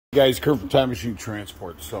Guys, Kurt from Time Machine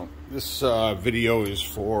Transport. So this video is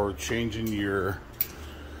for changing your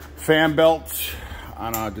fan belt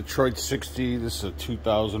on a Detroit 60. This is a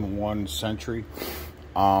 2001 Century.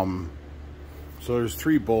 So there's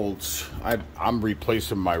 3 bolts. I'm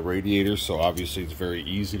replacing my radiator, so obviously it's very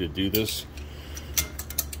easy to do this.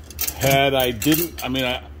 Had I didn't,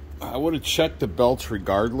 I would have checked the belts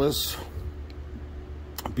regardless,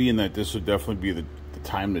 being that this would definitely be the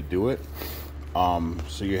time to do it.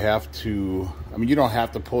 So you have to, you don't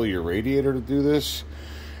have to pull your radiator to do this.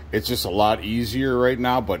 It's just a lot easier right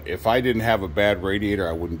now, but if I didn't have a bad radiator,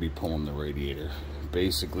 I wouldn't be pulling the radiator.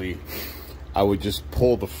 Basically, I would just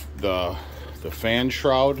pull the fan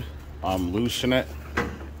shroud, loosen it,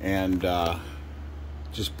 and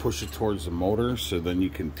just push it towards the motor, so then you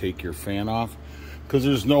can take your fan off. Because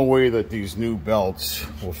there's no way that these new belts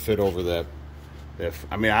will fit over that.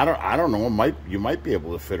 I don't know. You might be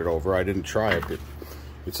able to fit it over. I didn't try it, but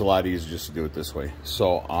it's a lot easier just to do it this way.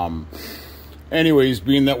 So, anyways,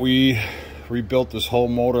 being that we rebuilt this whole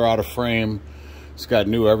motor out of frame, it's got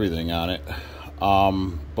new everything on it.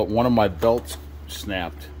 But one of my belts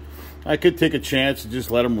snapped. I could take a chance and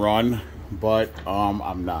just let them run, but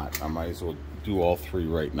I'm not. I might as well do all 3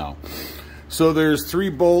 right now. So there's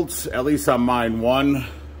 3 bolts, at least on mine. 1,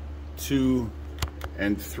 2,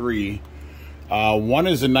 and 3. One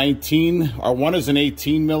is an 18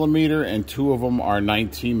 millimeter, and 2 of them are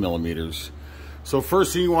 19 millimeters. So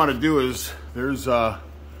first thing you want to do is there's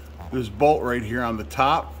this bolt right here on the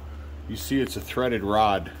top. You see it's a threaded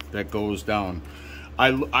rod that goes down.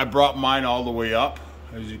 I brought mine all the way up,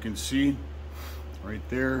 as you can see right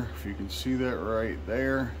there. If you can see that right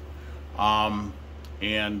there,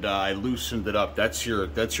 and I loosened it up. That's your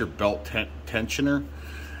belt tensioner.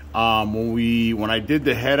 When I did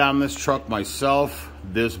the head on this truck myself,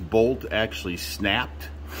 this bolt actually snapped.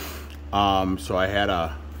 So I had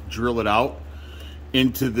to drill it out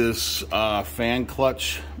into this fan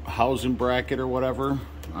clutch housing bracket or whatever.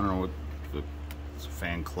 I don't know what it's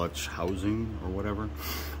fan clutch housing or whatever.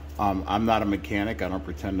 I'm not a mechanic. I don't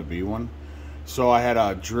pretend to be one. So I had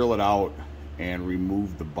to drill it out and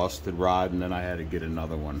remove the busted rod, and then I had to get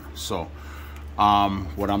another one. So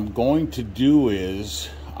what I'm going to do is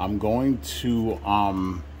I'm going to I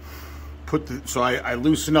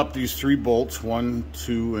loosen up these 3 bolts, 1,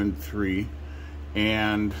 2, and 3,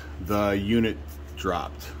 and the unit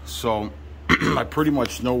dropped. So I pretty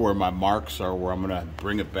much know where my marks are, where I'm gonna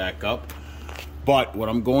bring it back up. But what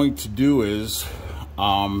I'm going to do is,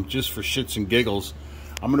 just for shits and giggles,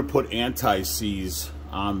 I'm gonna put anti-seize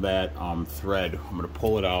on that thread. I'm gonna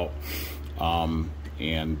pull it out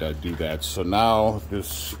and do that. So now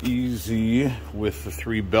this easy with the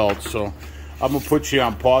 3 belts. So I'm gonna put you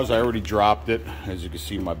on pause. I already dropped it. As you can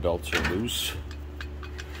see, my belts are loose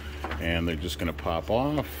and they're just gonna pop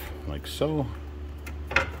off like so.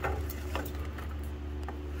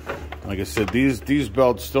 Like I said, these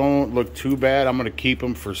belts don't look too bad. I'm gonna keep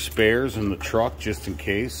them for spares in the truck just in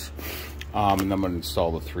case. And I'm gonna install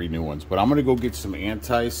the 3 new ones. But I'm gonna go get some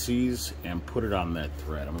anti-seize and put it on that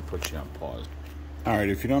thread. I'm gonna put you on pause. All right,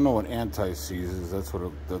 if you don't know what anti-seize is, that's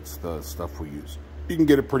the stuff we use. You can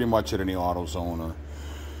get it pretty much at any AutoZone or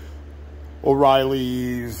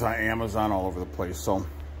O'Reilly's, Amazon, all over the place. So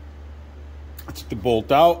I took the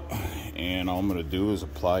bolt out, and all I'm gonna do is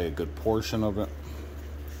apply a good portion of it.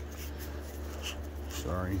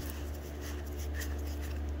 Sorry.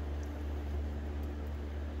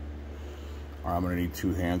 All right, I'm gonna need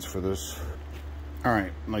 2 hands for this. All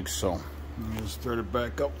right, like so. Just start it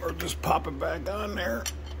back up, or just pop it back on there,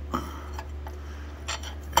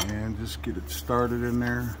 and just get it started in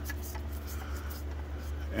there.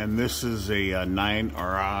 And this is a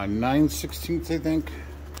 9/16, I think.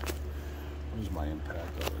 Where's my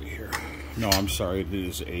impact over here? No, I'm sorry. It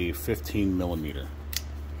is a 15 millimeter.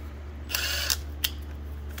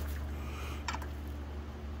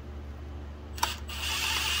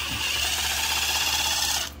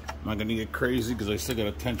 I'm not gonna get crazy because I still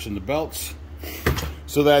gotta tension the belts.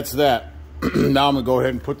 So that's that. Now I'm gonna go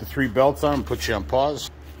ahead and put the 3 belts on and put you on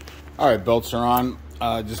pause. All right, belts are on.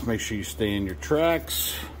 Just make sure you stay in your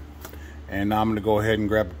tracks. And now I'm gonna go ahead and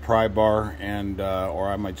grab a pry bar, and or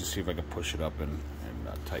I might just see if I can push it up and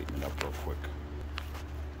tighten it up real quick.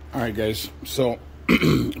 All right, guys. So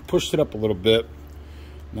pushed it up a little bit.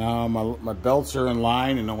 Now my belts are in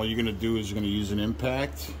line, and then what you're gonna do is you're gonna use an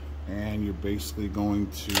impact. And you're basically going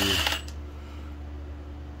to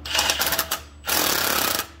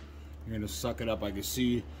suck it up. I can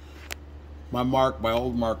see my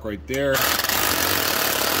old mark right there.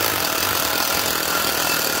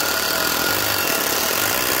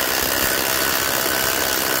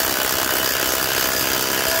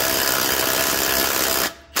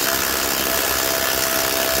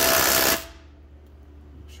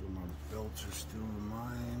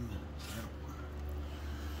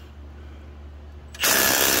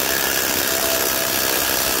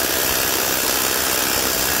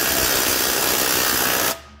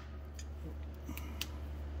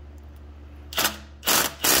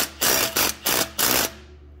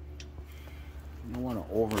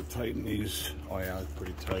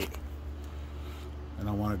 And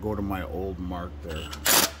I want to go to my old mark there.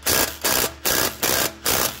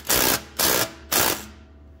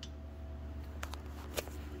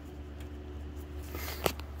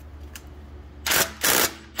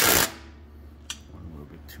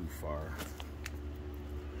 Too far.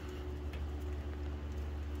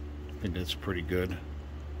 I think that's pretty good.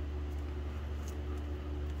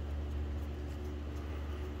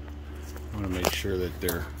 I want to make sure that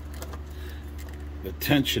the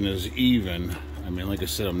tension is even. I mean, like I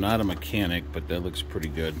said, I'm not a mechanic, but that looks pretty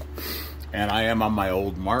good. And I am on my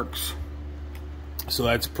old marks. So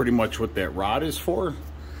that's pretty much what that rod is for.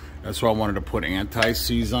 That's why I wanted to put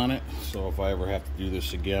anti-seize on it. So if I ever have to do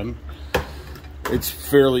this again, it's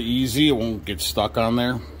fairly easy. It won't get stuck on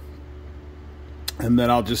there. And then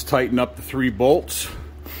I'll just tighten up the 3 bolts,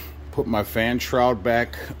 put my fan shroud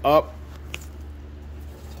back up,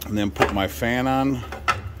 and then put my fan on,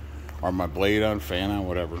 or my blade on, fan on,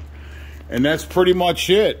 whatever. And that's pretty much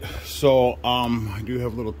it. So I do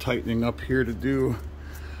have a little tightening up here to do.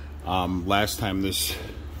 Last time this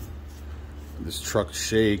truck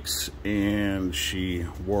shakes, and she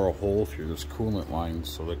wore a hole through this coolant line,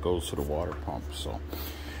 so that goes to the water pump. So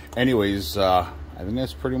anyways, I think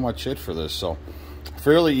that's pretty much it for this. So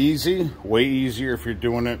fairly easy, way easier if you're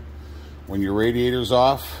doing it when your radiator's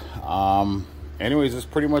off. Anyways, that's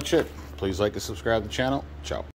pretty much it. Please like and subscribe to the channel. Ciao.